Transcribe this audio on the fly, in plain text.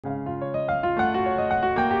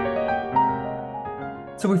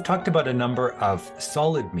So we've talked about a number of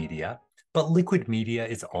solid media, but liquid media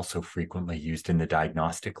is also frequently used in the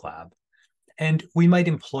diagnostic lab. And we might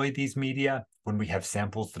employ these media when we have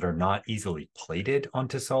samples that are not easily plated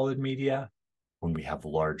onto solid media, when we have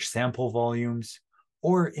large sample volumes,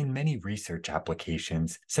 or in many research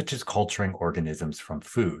applications, such as culturing organisms from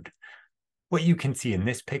food. What you can see in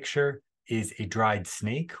this picture is a dried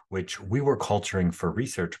snake, which we were culturing for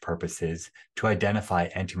research purposes to identify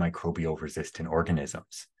antimicrobial resistant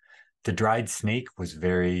organisms. The dried snake was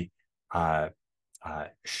very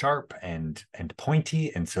sharp and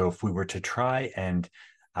pointy, and so if we were to try and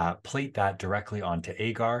plate that directly onto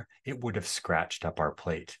agar, it would have scratched up our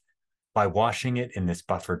plate. By washing it in this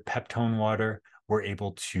buffered peptone water, we're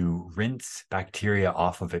able to rinse bacteria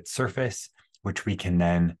off of its surface, which we can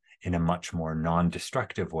then, in a much more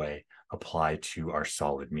non-destructive way, apply to our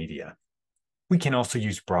solid media. We can also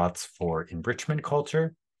use broths for enrichment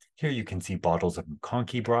culture. Here you can see bottles of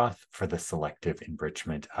McConkey broth for the selective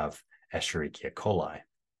enrichment of Escherichia coli.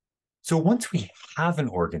 So once we have an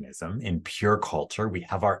organism in pure culture, we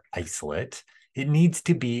have our isolate, it needs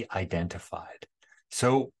to be identified.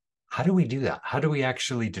 So how do we do that? How do we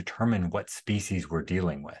actually determine what species we're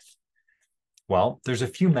dealing with? Well, there's a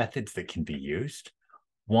few methods that can be used.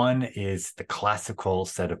 One is the classical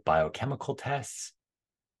set of biochemical tests.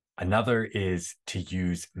 Another is to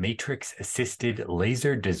use matrix-assisted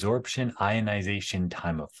laser desorption ionization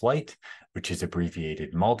time of flight, which is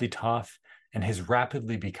abbreviated MALDI-TOF, and has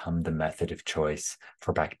rapidly become the method of choice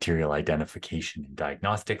for bacterial identification in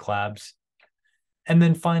diagnostic labs. And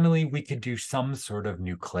then finally, we could do some sort of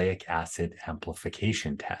nucleic acid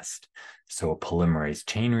amplification test. So a polymerase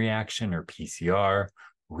chain reaction, or PCR,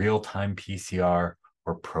 real-time PCR,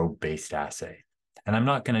 or probe-based assay. And I'm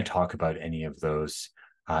not going to talk about any of those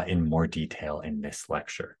in more detail in this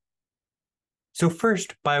lecture. So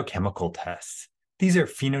first, biochemical tests. These are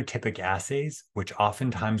phenotypic assays, which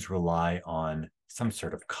oftentimes rely on some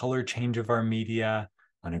sort of color change of our media,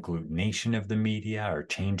 on agglutination of the media, or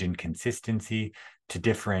change in consistency to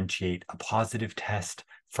differentiate a positive test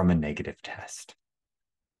from a negative test.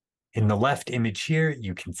 In the left image here,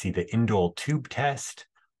 you can see the indole tube test.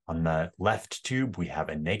 On the left tube, we have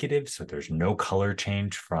a negative, so there's no color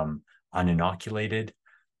change from uninoculated.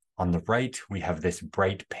 On the right, we have this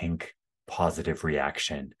bright pink positive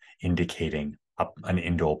reaction indicating an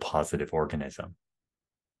indole positive organism.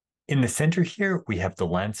 In the center here, we have the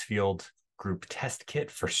Lancefield group test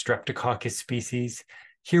kit for Streptococcus species.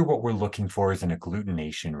 Here, what we're looking for is an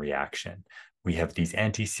agglutination reaction. We have these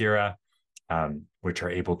antisera, which are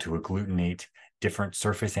able to agglutinate different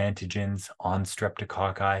surface antigens on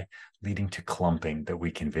streptococci, leading to clumping that we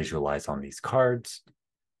can visualize on these cards.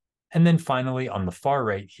 And then finally, on the far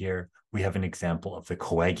right here, we have an example of the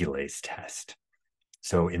coagulase test.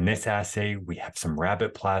 So in this assay, we have some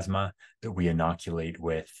rabbit plasma that we inoculate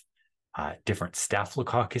with different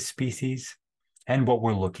Staphylococcus species. And what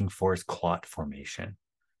we're looking for is clot formation.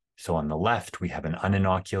 So on the left, we have an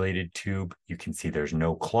uninoculated tube. You can see there's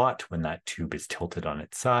no clot when that tube is tilted on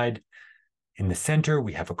its side. In the center,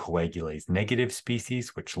 we have a coagulase negative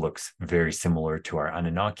species, which looks very similar to our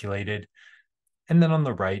uninoculated. And then on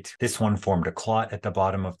the right, this one formed a clot at the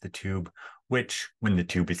bottom of the tube, which when the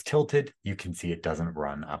tube is tilted, you can see it doesn't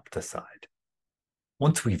run up the side.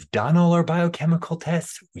 Once we've done all our biochemical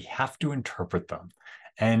tests, we have to interpret them.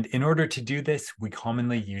 And in order to do this, we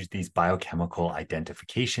commonly use these biochemical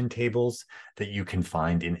identification tables that you can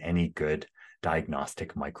find in any good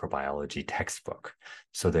diagnostic microbiology textbook.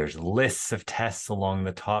 So there's lists of tests along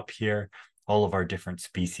the top here, all of our different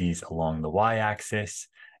species along the y-axis,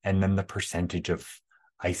 and then the percentage of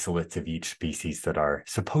isolates of each species that are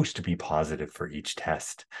supposed to be positive for each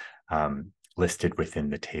test listed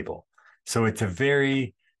within the table. So it's a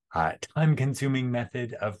very time-consuming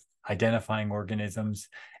method of identifying organisms,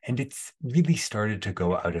 and it's really started to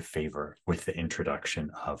go out of favor with the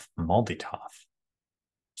introduction of MALDI-TOF.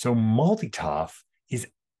 So MALDI-TOF is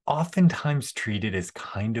oftentimes treated as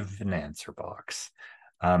kind of an answer box.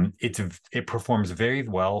 It performs very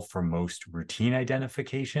well for most routine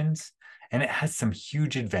identifications, and it has some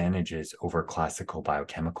huge advantages over classical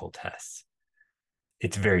biochemical tests.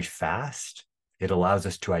 It's very fast. It allows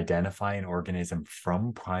us to identify an organism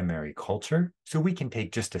from primary culture. So we can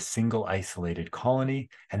take just a single isolated colony,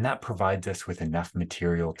 and that provides us with enough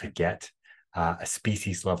material to get a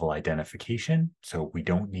species level identification. So we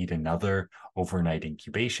don't need another overnight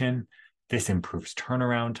incubation. This improves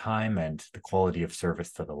turnaround time and the quality of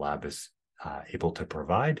service that the lab is able to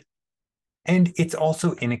provide. And it's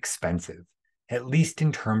also inexpensive, at least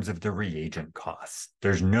in terms of the reagent costs.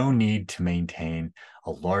 There's no need to maintain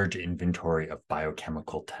a large inventory of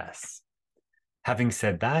biochemical tests. Having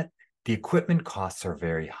said that, the equipment costs are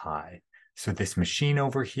very high. So this machine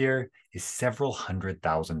over here is several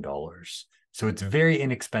 $100,000. So it's very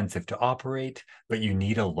inexpensive to operate, but you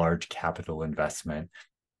need a large capital investment.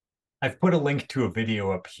 I've put a link to a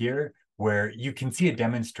video up here where you can see a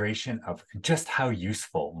demonstration of just how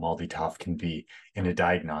useful MALDI-TOF can be in a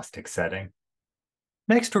diagnostic setting.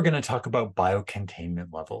 Next, we're going to talk about biocontainment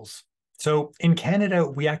levels. So in Canada,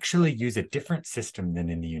 we actually use a different system than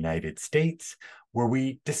in the United States, where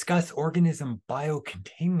we discuss organism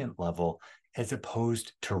biocontainment level as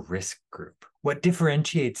opposed to risk group. What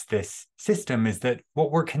differentiates this system is that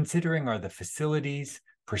what we're considering are the facilities,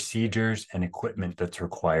 procedures, and equipment that's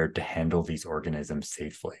required to handle these organisms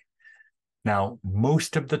safely. Now,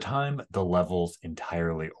 most of the time, the levels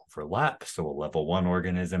entirely overlap. So a level 1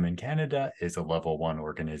 organism in Canada is a level 1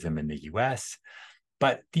 organism in the US,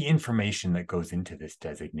 but the information that goes into this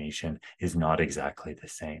designation is not exactly the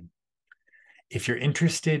same. If you're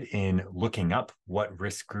interested in looking up what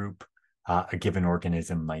risk group a given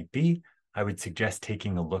organism might be, I would suggest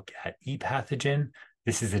taking a look at ePathogen.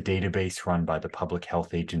 This is a database run by the Public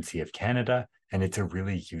Health Agency of Canada, and it's a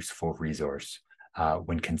really useful resource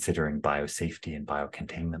when considering biosafety and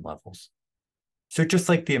biocontainment levels. So just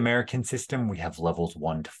like the American system, we have levels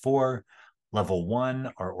 1 to 4. Level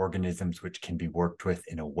 1 are organisms which can be worked with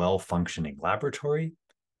in a well-functioning laboratory.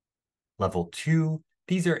 Level 2,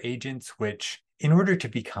 these are agents which, in order to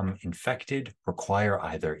become infected, require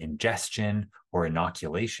either ingestion or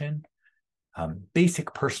inoculation.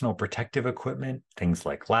 Basic personal protective equipment, things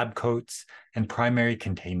like lab coats, and primary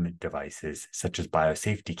containment devices, such as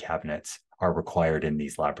biosafety cabinets, are required in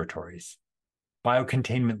these laboratories.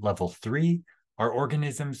 Biocontainment level 3 are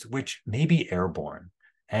organisms which may be airborne,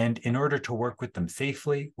 and in order to work with them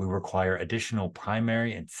safely, we require additional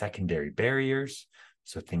primary and secondary barriers,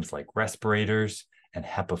 so things like respirators and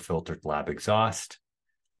HEPA-filtered lab exhaust.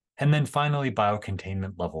 And then finally,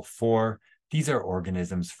 biocontainment level 4, these are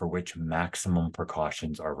organisms for which maximum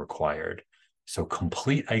precautions are required. So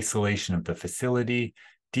complete isolation of the facility,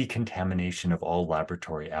 decontamination of all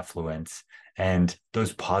laboratory effluents, and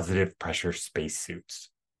those positive pressure spacesuits.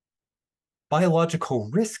 Biological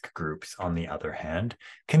risk groups, on the other hand,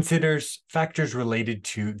 considers factors related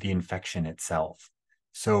to the infection itself.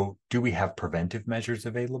 So do we have preventive measures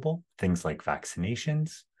available? Things like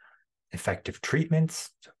vaccinations, effective treatments,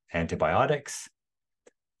 antibiotics.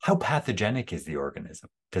 How pathogenic is the organism?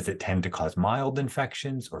 Does it tend to cause mild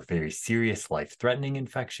infections or very serious life-threatening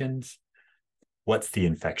infections? What's the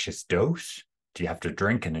infectious dose? Do you have to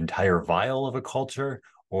drink an entire vial of a culture,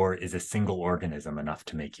 or is a single organism enough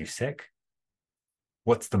to make you sick?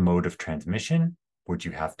 What's the mode of transmission? Would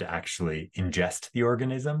you have to actually ingest the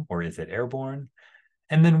organism, or is it airborne?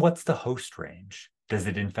 And then what's the host range? Does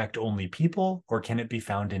it infect only people, or can it be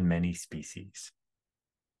found in many species?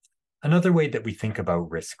 Another way that we think about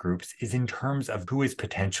risk groups is in terms of who is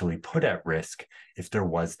potentially put at risk if there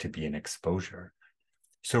was to be an exposure.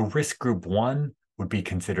 So risk group 1 would be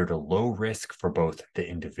considered a low risk for both the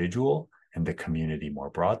individual and the community more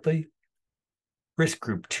broadly. Risk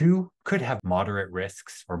group 2 could have moderate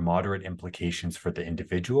risks or moderate implications for the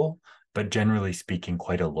individual, but generally speaking,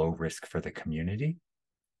 quite a low risk for the community.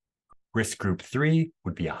 Risk group 3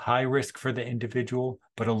 would be a high risk for the individual,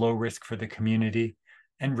 but a low risk for the community.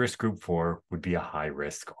 And risk group 4 would be a high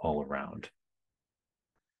risk all around.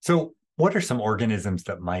 So what are some organisms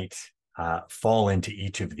that might fall into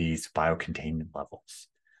each of these biocontainment levels?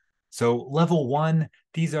 So level 1,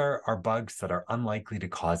 these are bugs that are unlikely to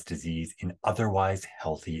cause disease in otherwise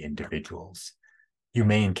healthy individuals. You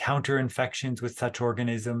may encounter infections with such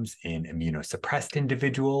organisms in immunosuppressed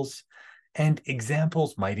individuals, and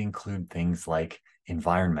examples might include things like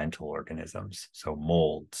environmental organisms, so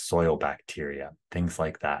mold, soil bacteria, things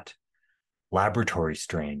like that. Laboratory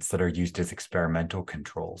strains that are used as experimental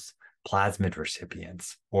controls, plasmid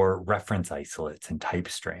recipients, or reference isolates and type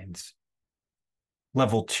strains.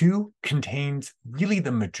 Level 2 contains really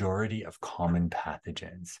the majority of common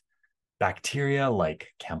pathogens. Bacteria like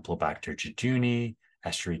Campylobacter jejuni,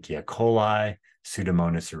 Escherichia coli,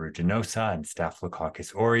 Pseudomonas aeruginosa, and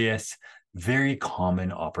Staphylococcus aureus, very common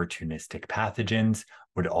opportunistic pathogens,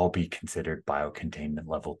 would all be considered biocontainment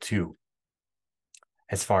level 2.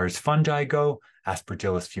 As far as fungi go,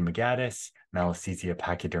 Aspergillus fumigatus, Malassezia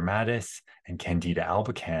pachydermatis, and Candida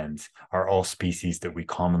albicans are all species that we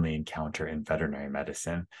commonly encounter in veterinary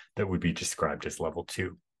medicine that would be described as level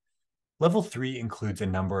 2. Level 3 includes a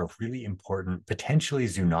number of really important, potentially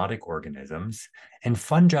zoonotic organisms and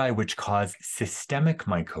fungi which cause systemic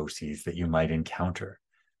mycoses that you might encounter.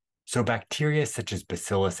 So bacteria such as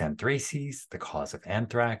Bacillus anthracis, the cause of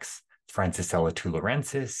anthrax, Francisella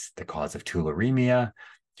tularensis, the cause of tularemia,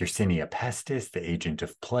 Yersinia pestis, the agent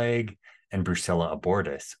of plague, and Brucella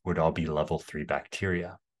abortus would all be level 3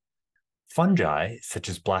 bacteria. Fungi, such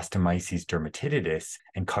as Blastomyces dermatitidis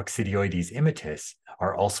and Coccidioides immitis,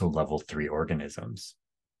 are also level 3 organisms.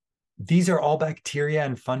 These are all bacteria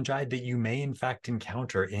and fungi that you may in fact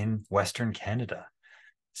encounter in Western Canada.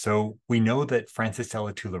 So we know that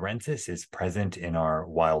Francisella tularensis is present in our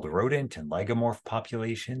wild rodent and lagomorph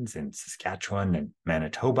populations in Saskatchewan and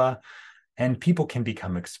Manitoba, and people can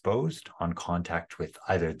become exposed on contact with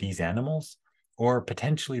either these animals or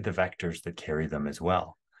potentially the vectors that carry them as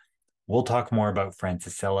well. We'll talk more about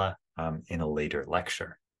Francisella in a later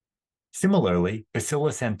lecture. Similarly,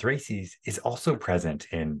 Bacillus anthracis is also present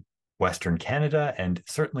in Western Canada and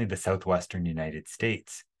certainly the southwestern United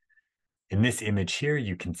States. In this image here,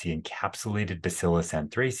 you can see encapsulated Bacillus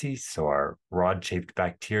anthracis, so our rod-shaped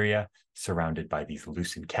bacteria surrounded by these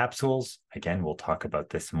lucid capsules. Again, we'll talk about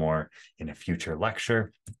this more in a future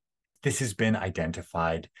lecture. This has been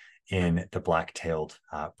identified in the black-tailed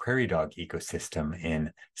prairie dog ecosystem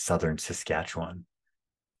in southern Saskatchewan.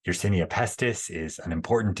 Yersinia pestis is an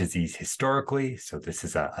important disease historically. So this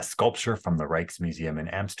is a sculpture from the Rijksmuseum in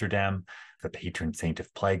Amsterdam, the patron saint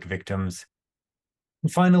of plague victims.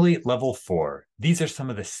 And finally, level 4. These are some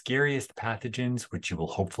of the scariest pathogens which you will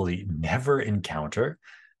hopefully never encounter.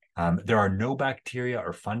 There are no bacteria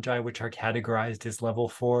or fungi which are categorized as level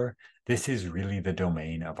 4. This is really the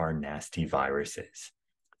domain of our nasty viruses.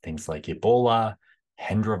 Things like Ebola,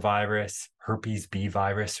 Hendra virus, herpes B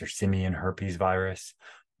virus or simian herpes virus,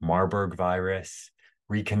 Marburg virus,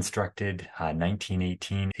 reconstructed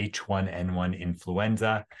 1918 H1N1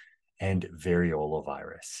 influenza, and variola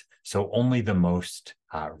virus. So only the most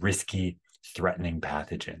risky, threatening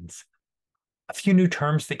pathogens. A few new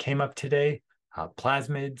terms that came up today,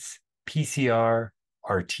 plasmids, PCR,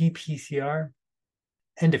 RT-PCR,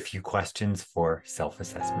 and a few questions for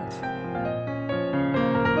self-assessment.